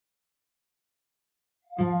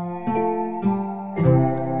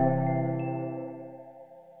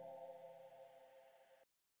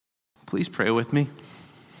Please pray with me.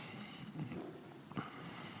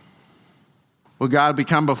 Well, God, we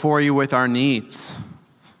come before you with our needs.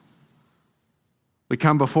 We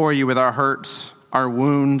come before you with our hurts, our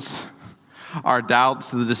wounds, our doubts,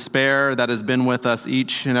 the despair that has been with us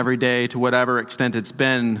each and every day to whatever extent it's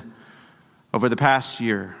been over the past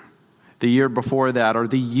year, the year before that, or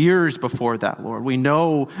the years before that, Lord. We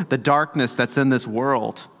know the darkness that's in this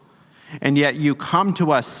world, and yet you come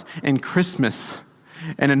to us in Christmas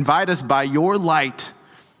and invite us by your light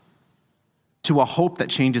to a hope that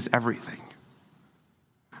changes everything.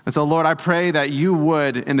 And so, Lord, I pray that you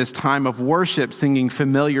would, in this time of worship, singing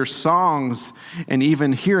familiar songs and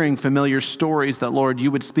even hearing familiar stories, that, Lord, you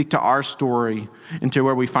would speak to our story and to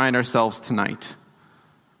where we find ourselves tonight.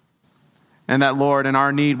 And that, Lord, in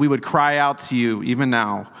our need, we would cry out to you even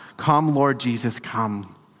now, "Come, Lord Jesus,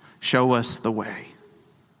 come. Show us the way."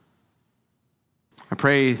 I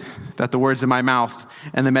pray that the words of my mouth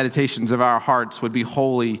and the meditations of our hearts would be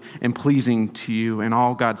holy and pleasing to you. And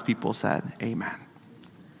all God's people said, amen.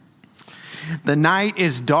 The night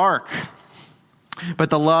is dark, but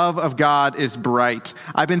the love of God is bright.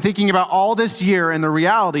 I've been thinking about all this year and the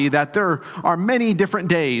reality that there are many different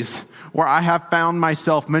days where I have found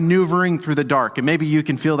myself maneuvering through the dark. And maybe you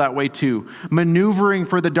can feel that way too. Maneuvering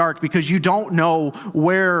for the dark because you don't know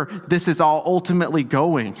where this is all ultimately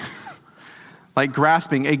going. Like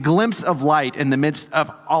grasping a glimpse of light in the midst of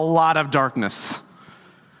a lot of darkness.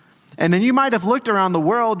 And then you might have looked around the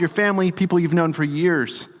world, your family, people you've known for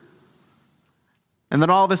years. And then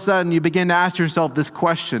all of a sudden you begin to ask yourself this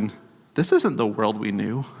question: this isn't the world we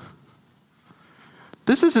knew.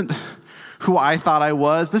 This isn't who I thought I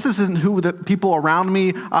was. This isn't who the people around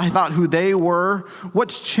me, I thought who they were.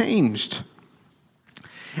 What's changed?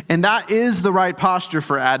 And that is the right posture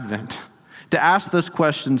for Advent. To ask those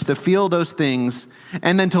questions, to feel those things,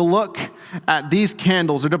 and then to look at these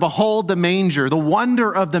candles, or to behold the manger, the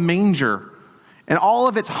wonder of the manger, and all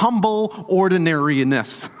of its humble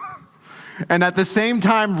ordinariness. And at the same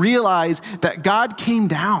time realize that God came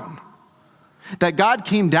down. That God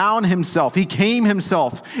came down himself. He came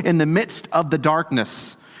himself in the midst of the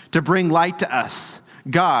darkness to bring light to us.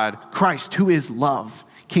 God, Christ, who is love,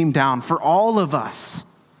 came down for all of us,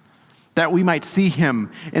 that we might see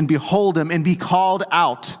him and behold him and be called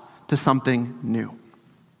out to something new.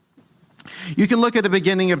 You can look at the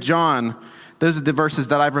beginning of John. Those are the verses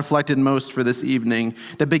that I've reflected most for this evening.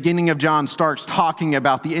 The beginning of John starts talking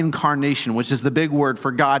about the incarnation, which is the big word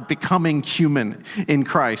for God becoming human in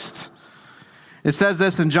Christ. It says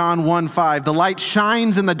this in John 1:5, "The light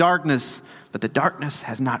shines in the darkness, but the darkness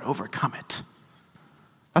has not overcome it."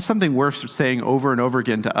 That's something worth saying over and over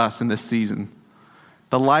again to us in this season.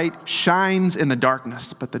 The light shines in the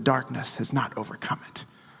darkness, but the darkness has not overcome it.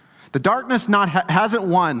 The darkness hasn't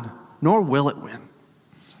won, nor will it win.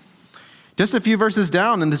 Just a few verses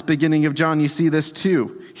down in this beginning of John, you see this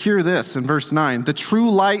too. Hear this in verse 9. "The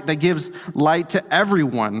true light that gives light to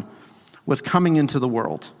everyone was coming into the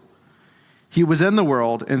world. He was in the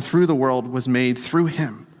world, and through the world was made through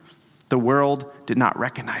him. The world did not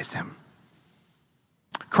recognize him."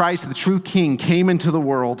 Christ, the true King, came into the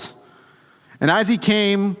world. And as he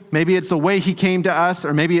came, maybe it's the way he came to us,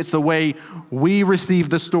 or maybe it's the way we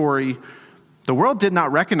receive the story, the world did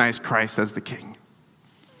not recognize Christ as the King.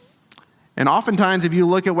 And oftentimes, if you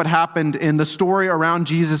look at what happened in the story around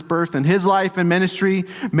Jesus' birth and his life and ministry,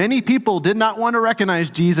 many people did not want to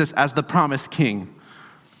recognize Jesus as the promised King.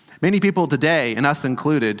 Many people today, and us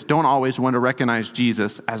included, don't always want to recognize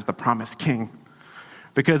Jesus as the promised King.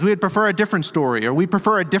 Because we'd prefer a different story, or we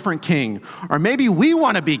prefer a different king, or maybe we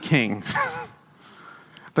want to be king.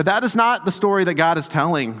 But that is not the story that God is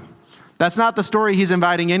telling. That's not the story he's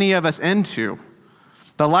inviting any of us into.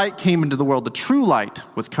 The light came into the world. The true light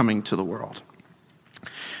was coming to the world.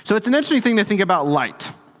 So it's an interesting thing to think about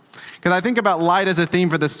light. Because I think about light as a theme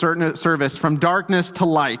for this certain service, from darkness to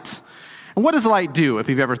light. And what does light do, if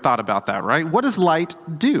you've ever thought about that, right? What does light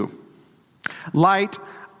do? Light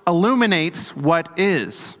illuminates what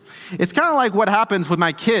is. It's kind of like what happens with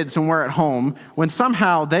my kids when we're at home, when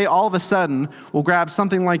somehow they all of a sudden will grab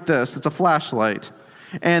something like this. It's a flashlight.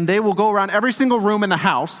 And they will go around every single room in the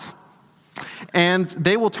house, and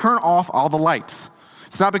they will turn off all the lights.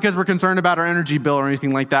 It's not because we're concerned about our energy bill or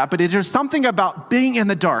anything like that, but it's just something about being in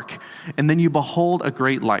the dark, and then you behold a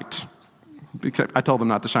great light. Except I told them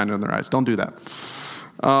not to shine it in their eyes. Don't do that.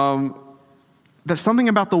 There's something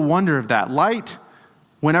about the wonder of that. Light,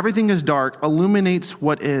 when everything is dark, illuminates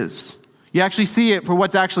what is. You actually see it for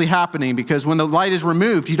what's actually happening, because when the light is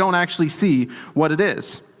removed, you don't actually see what it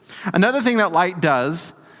is. Another thing that light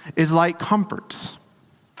does is light comforts.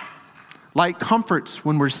 Light comforts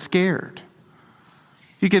when we're scared.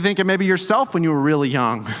 You could think of maybe yourself when you were really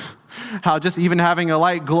young, how just even having a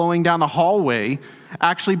light glowing down the hallway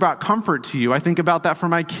actually brought comfort to you. I think about that for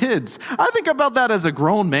my kids. I think about that as a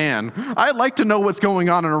grown man. I like to know what's going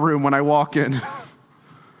on in a room when I walk in.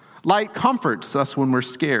 Light comforts us when we're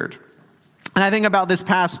scared. And I think about this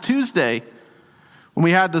past Tuesday when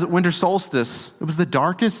we had the winter solstice. It was the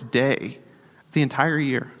darkest day of the entire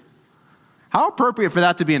year. How appropriate for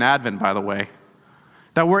that to be an Advent, by the way.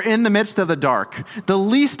 That we're in the midst of the dark. The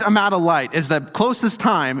least amount of light is the closest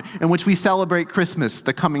time in which we celebrate Christmas,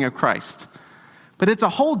 the coming of Christ. But it's a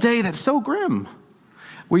whole day that's so grim,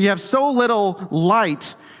 where you have so little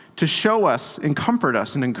light to show us and comfort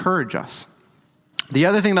us and encourage us. The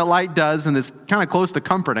other thing that light does, and is kind of close to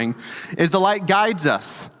comforting, is the light guides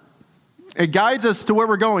us. It guides us to where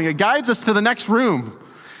we're going. It guides us to the next room.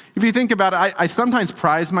 If you think about it, I sometimes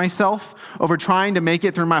prize myself over trying to make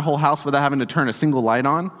it through my whole house without having to turn a single light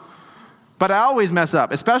on. But I always mess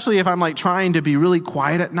up, especially if I'm like trying to be really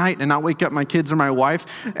quiet at night and not wake up my kids or my wife,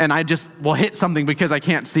 and I just will hit something because I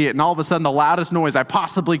can't see it, and all of a sudden the loudest noise I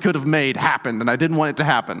possibly could have made happened, and I didn't want it to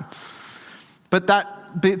happen. But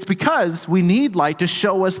it's because we need light to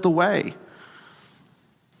show us the way.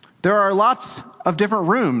 There are lots of different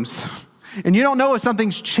rooms. And you don't know if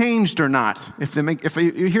something's changed or not. If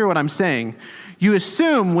you hear what I'm saying, you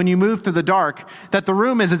assume when you move through the dark that the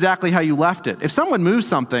room is exactly how you left it. If someone moves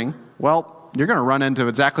something, well, you're going to run into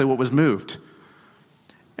exactly what was moved.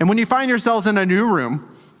 And when you find yourselves in a new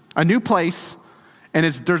room, a new place, and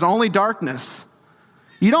there's only darkness,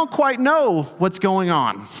 you don't quite know what's going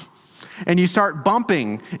on. And you start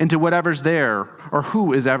bumping into whatever's there or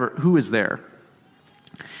who is there.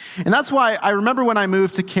 And that's why I remember when I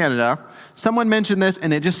moved to Canada, someone mentioned this,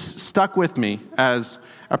 and it just stuck with me as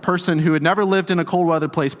a person who had never lived in a cold weather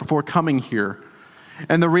place before coming here.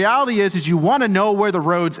 And the reality is you want to know where the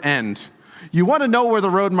roads end. You want to know where the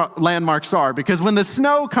road landmarks are, because when the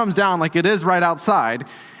snow comes down like it is right outside,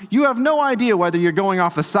 you have no idea whether you're going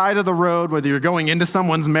off the side of the road, whether you're going into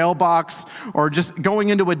someone's mailbox, or just going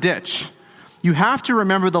into a ditch. You have to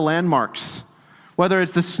remember the landmarks, whether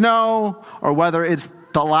it's the snow or whether it's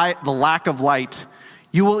the lack of light.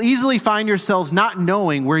 You will easily find yourselves not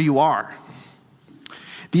knowing where you are.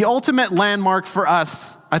 The ultimate landmark for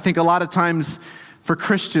us, I think a lot of times for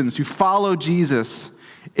Christians who follow Jesus,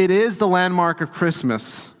 it is the landmark of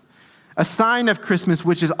Christmas, a sign of Christmas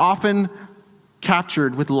which is often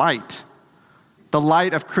captured with light. The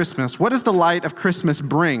light of Christmas. What does the light of Christmas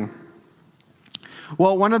bring?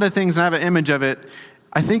 Well, one of the things, and I have an image of it,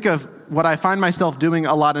 I think of what I find myself doing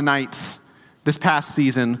a lot of nights this past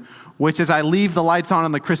season, which is I leave the lights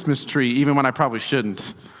on the Christmas tree, even when I probably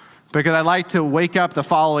shouldn't, because I like to wake up the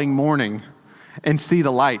following morning and see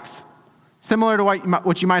the lights. Similar to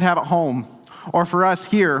what you might have at home, or for us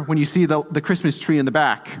here, when you see the Christmas tree in the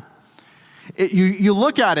back. You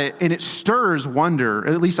look at it, and it stirs wonder.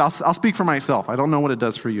 At least I'll speak for myself. I don't know what it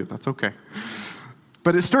does for you. That's okay.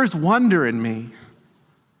 But it stirs wonder in me.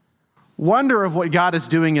 Wonder of what God is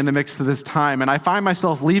doing in the midst of this time. And I find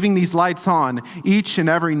myself leaving these lights on each and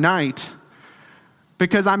every night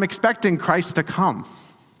because I'm expecting Christ to come.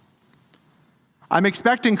 I'm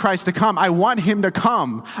expecting Christ to come. I want him to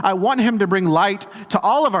come. I want him to bring light to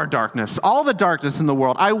all of our darkness, all the darkness in the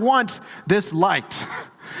world. I want this light.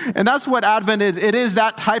 And that's what Advent is. It is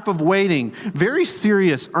that type of waiting, very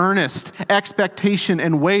serious, earnest expectation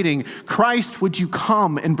and waiting. Christ, would you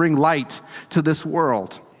come and bring light to this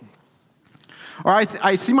world? Or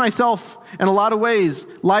I see myself in a lot of ways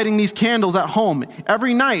lighting these candles at home.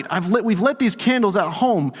 Every night we've lit these candles at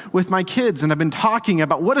home with my kids, and I've been talking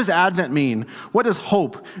about what does Advent mean? What does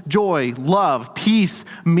hope, joy, love, peace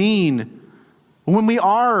mean when we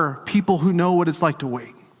are people who know what it's like to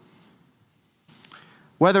wait?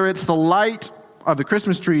 Whether it's the light of the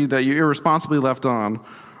Christmas tree that you irresponsibly left on,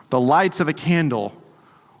 the lights of a candle,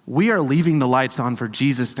 we are leaving the lights on for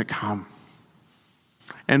Jesus to come.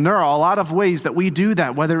 And there are a lot of ways that we do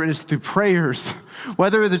that, whether it is through prayers,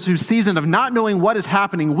 whether it is through season of not knowing what is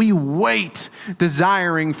happening, we wait,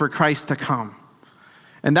 desiring for Christ to come.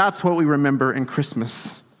 And that's what we remember in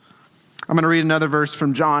Christmas. I'm going to read another verse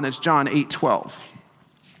from John. It's John 8:12.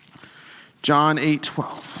 John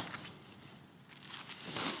 8:12.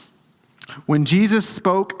 When Jesus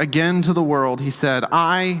spoke again to the world, he said,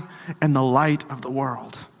 I am the light of the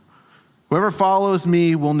world. Whoever follows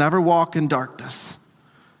me will never walk in darkness,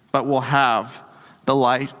 but will have the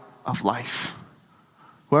light of life.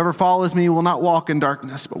 Whoever follows me will not walk in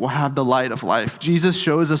darkness, but will have the light of life. Jesus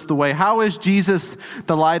shows us the way. How is Jesus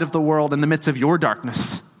the light of the world in the midst of your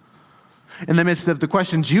darkness? In the midst of the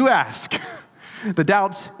questions you ask, the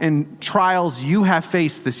doubts and trials you have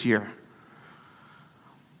faced this year?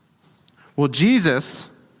 Well, Jesus,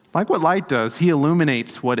 like what light does, he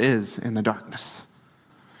illuminates what is in the darkness.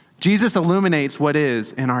 Jesus illuminates what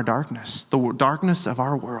is in our darkness, the darkness of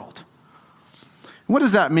our world. What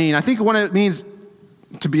does that mean? I think what it means,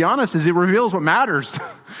 to be honest, is it reveals what matters.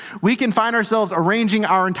 We can find ourselves arranging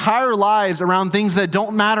our entire lives around things that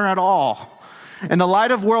don't matter at all. And the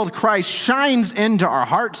light of world Christ shines into our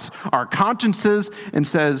hearts, our consciences, and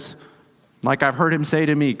says, like I've heard him say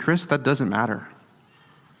to me, Chris, that doesn't matter.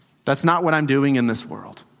 That's not what I'm doing in this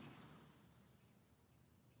world.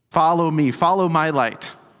 Follow me, follow my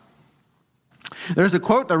light. There's a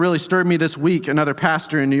quote that really stirred me this week, another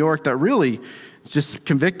pastor in New York that really just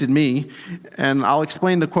convicted me, and I'll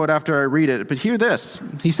explain the quote after I read it. But hear this.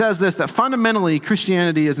 He says this, that fundamentally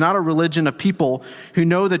Christianity is not a religion of people who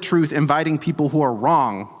know the truth, inviting people who are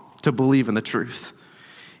wrong to believe in the truth.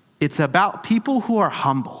 It's about people who are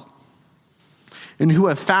humble and who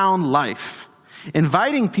have found life,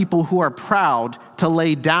 inviting people who are proud to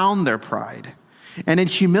lay down their pride and in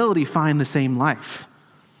humility find the same life.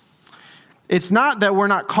 It's not that we're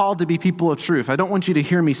not called to be people of truth. I don't want you to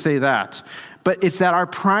hear me say that. But it's that our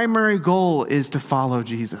primary goal is to follow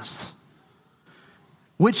Jesus.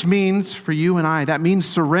 Which means, for you and I, that means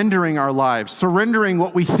surrendering our lives, surrendering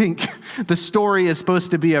what we think the story is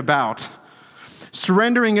supposed to be about.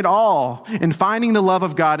 Surrendering it all and finding the love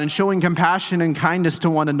of God and showing compassion and kindness to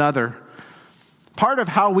one another. Part of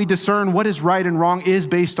how we discern what is right and wrong is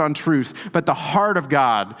based on truth, but the heart of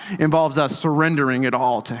God involves us surrendering it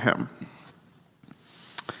all to him.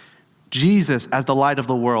 Jesus, as the light of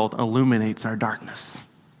the world, illuminates our darkness.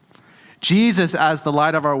 Jesus, as the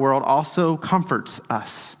light of our world, also comforts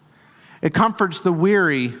us. It comforts the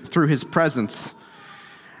weary through his presence.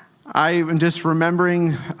 I am just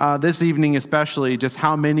remembering this evening especially just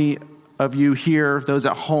how many of you here, those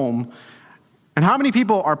at home, and how many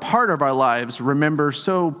people are part of our lives remember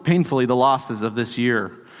so painfully the losses of this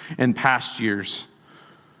year and past years.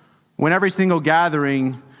 When every single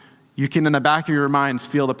gathering, you can, in the back of your minds,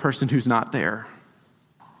 feel the person who's not there.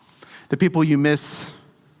 The people you miss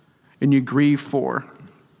and you grieve for.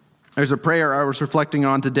 There's a prayer I was reflecting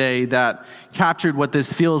on today that captured what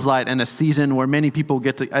this feels like in a season where as many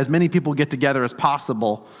people get together as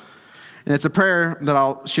possible. And it's a prayer that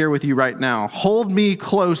I'll share with you right now. Hold me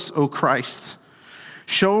close, O Christ.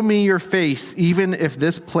 Show me your face, even in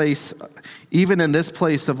this place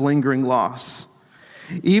of lingering loss.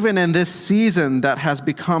 Even in this season that has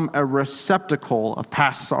become a receptacle of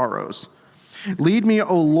past sorrows. Lead me,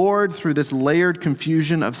 O Lord, through this layered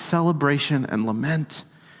confusion of celebration and lament,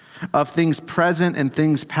 of things present and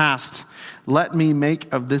things past. Let me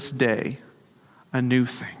make of this day a new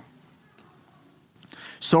thing.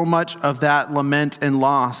 So much of that lament and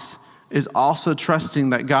loss is also trusting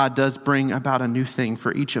that God does bring about a new thing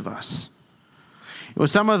for each of us.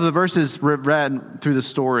 Some of the verses read through the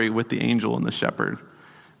story with the angel and the shepherd,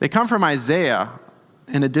 they come from Isaiah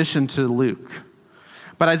in addition to Luke.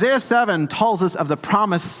 But Isaiah 7 tells us of the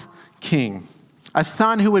promised king, a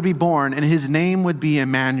son who would be born, and his name would be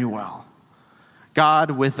Emmanuel, God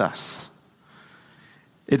with us.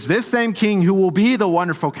 It's this same king who will be the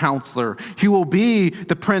wonderful counselor, who will be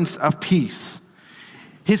the Prince of Peace.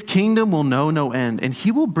 His kingdom will know no end, and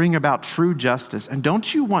he will bring about true justice. And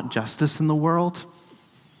don't you want justice in the world?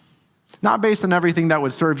 Not based on everything that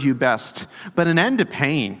would serve you best, but an end to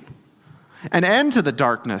pain, an end to the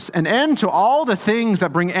darkness, an end to all the things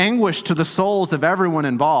that bring anguish to the souls of everyone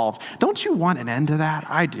involved. Don't you want an end to that?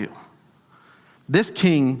 I do. This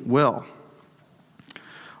king will.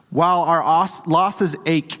 While our losses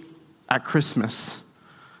ache at Christmas,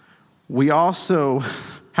 we also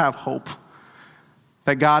have hope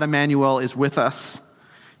that God Emmanuel is with us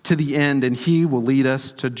to the end, and he will lead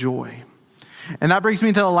us to joy. And that brings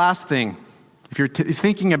me to the last thing. If you're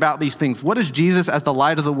thinking about these things, what does Jesus as the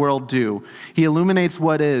light of the world do? He illuminates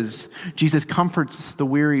what is. Jesus comforts the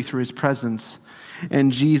weary through his presence.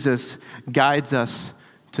 And Jesus guides us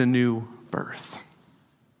to new birth.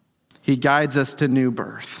 He guides us to new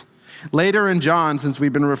birth. Later in John, since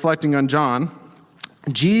we've been reflecting on John,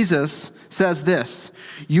 Jesus says this,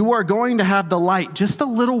 you are going to have the light just a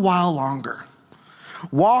little while longer.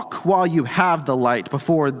 Walk while you have the light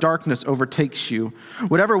before darkness overtakes you.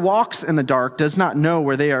 Whatever walks in the dark does not know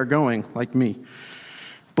where they are going, like me.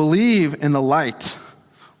 Believe in the light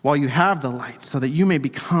while you have the light so that you may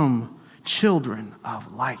become children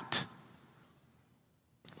of light.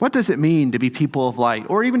 What does it mean to be people of light,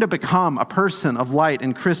 or even to become a person of light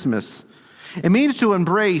in Christmas? It means to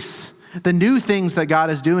embrace the new things that God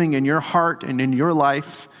is doing in your heart and in your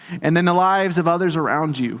life, and in the lives of others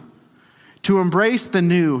around you. to embrace the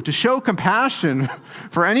new, to show compassion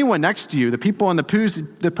for anyone next to you, the people in the pews,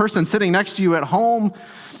 the person sitting next to you at home,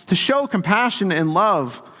 to show compassion and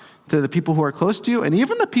love to the people who are close to you and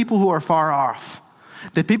even the people who are far off.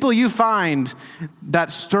 The people you find that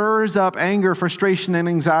stirs up anger, frustration, and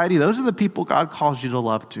anxiety, those are the people God calls you to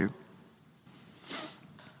love too.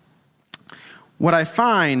 What I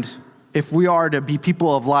find, if we are to be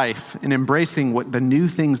people of life and embracing what the new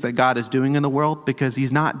things that God is doing in the world, because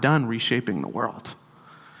he's not done reshaping the world,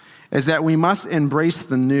 is that we must embrace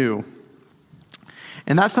the new.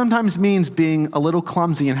 And that sometimes means being a little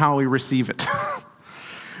clumsy in how we receive it.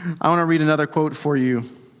 I want to read another quote for you.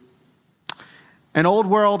 An old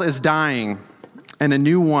world is dying, and a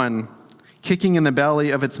new one kicking in the belly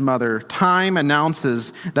of its mother. Time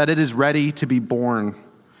announces that it is ready to be born.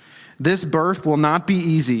 This birth will not be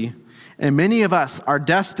easy, and many of us are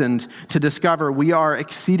destined to discover we are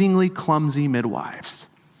exceedingly clumsy midwives.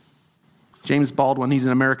 James Baldwin, he's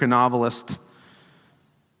an American novelist.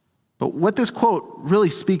 But what this quote really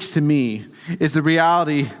speaks to me is the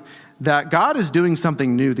reality that God is doing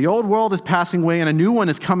something new. The old world is passing away and a new one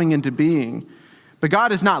is coming into being. But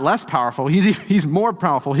God is not less powerful. He's more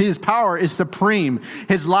powerful. His power is supreme.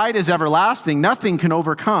 His light is everlasting. Nothing can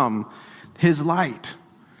overcome his light.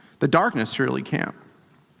 The darkness surely can't.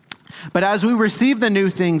 But as we receive the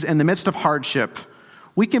new things in the midst of hardship,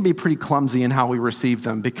 we can be pretty clumsy in how we receive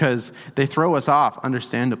them because they throw us off,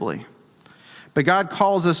 understandably. But God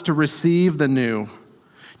calls us to receive the new,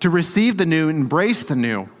 embrace the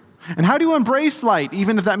new. And how do you embrace light,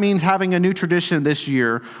 even if that means having a new tradition this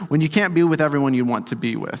year when you can't be with everyone you want to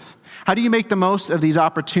be with? How do you make the most of these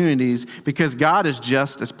opportunities because God is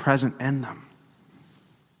just as present in them?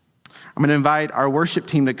 I'm going to invite our worship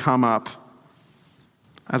team to come up.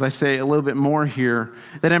 As I say a little bit more here,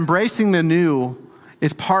 that embracing the new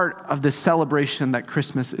is part of the celebration that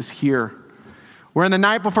Christmas is here. We're in the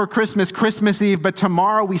night before Christmas, Christmas Eve, but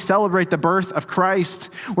tomorrow we celebrate the birth of Christ,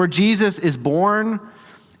 where Jesus is born,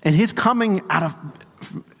 and his coming out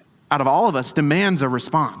of all of us demands a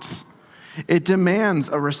response. It demands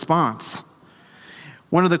a response.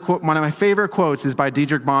 One of my favorite quotes is by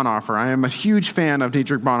Dietrich Bonhoeffer. I am a huge fan of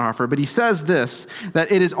Dietrich Bonhoeffer, but he says this,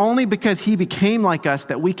 that it is only because he became like us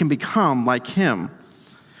that we can become like him.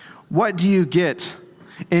 What do you get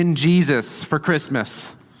in Jesus for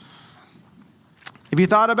Christmas? Have you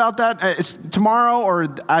thought about that? It's tomorrow,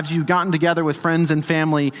 or as you've gotten together with friends and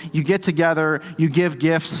family, you get together, you give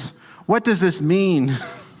gifts. What does this mean?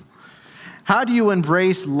 How do you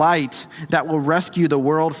embrace light that will rescue the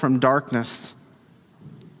world from darkness?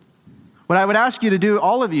 What I would ask you to do,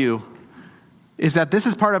 all of you, is that this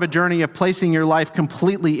is part of a journey of placing your life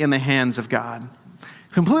completely in the hands of God.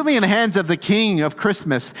 Completely in the hands of the King of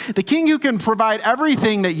Christmas. The King who can provide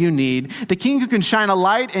everything that you need. The King who can shine a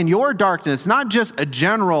light in your darkness. Not just a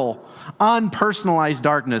general, unpersonalized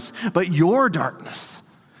darkness, but your darkness.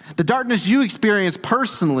 The darkness you experience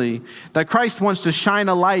personally, that Christ wants to shine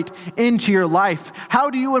a light into your life. How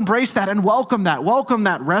do you embrace that and welcome that? Welcome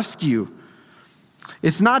that rescue.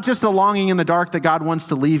 It's not just a longing in the dark that God wants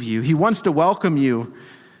to leave you. He wants to welcome you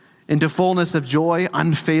into fullness of joy,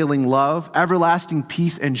 unfailing love, everlasting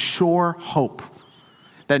peace, and sure hope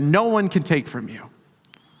that no one can take from you.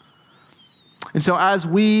 And so as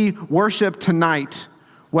we worship tonight,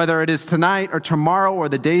 whether it is tonight or tomorrow or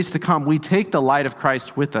the days to come, we take the light of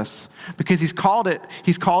Christ with us because he's called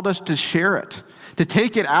us to share it, to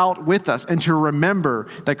take it out with us and to remember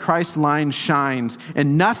that Christ's light shines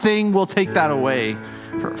and nothing will take that away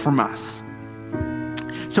from us.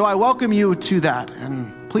 So I welcome you to that,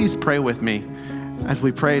 and please pray with me as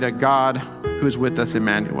we pray to God who is with us,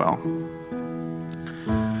 Emmanuel.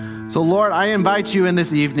 So Lord, I invite you in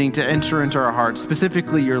this evening to enter into our hearts,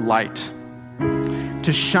 specifically your light,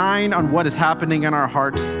 to shine on what is happening in our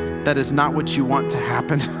hearts that is not what you want to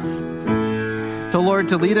happen. To Lord,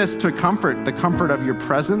 to lead us to comfort, the comfort of your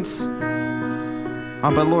presence.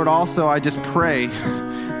 But Lord, also I just pray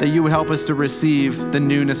that you would help us to receive the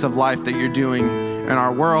newness of life that you're doing in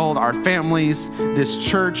our world, our families, this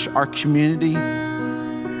church, our community.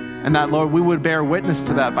 And that, Lord, we would bear witness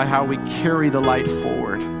to that by how we carry the light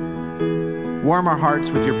forward. Warm our hearts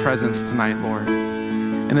with your presence tonight, Lord.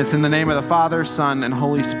 And it's in the name of the Father, Son, and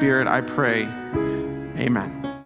Holy Spirit I pray. Amen.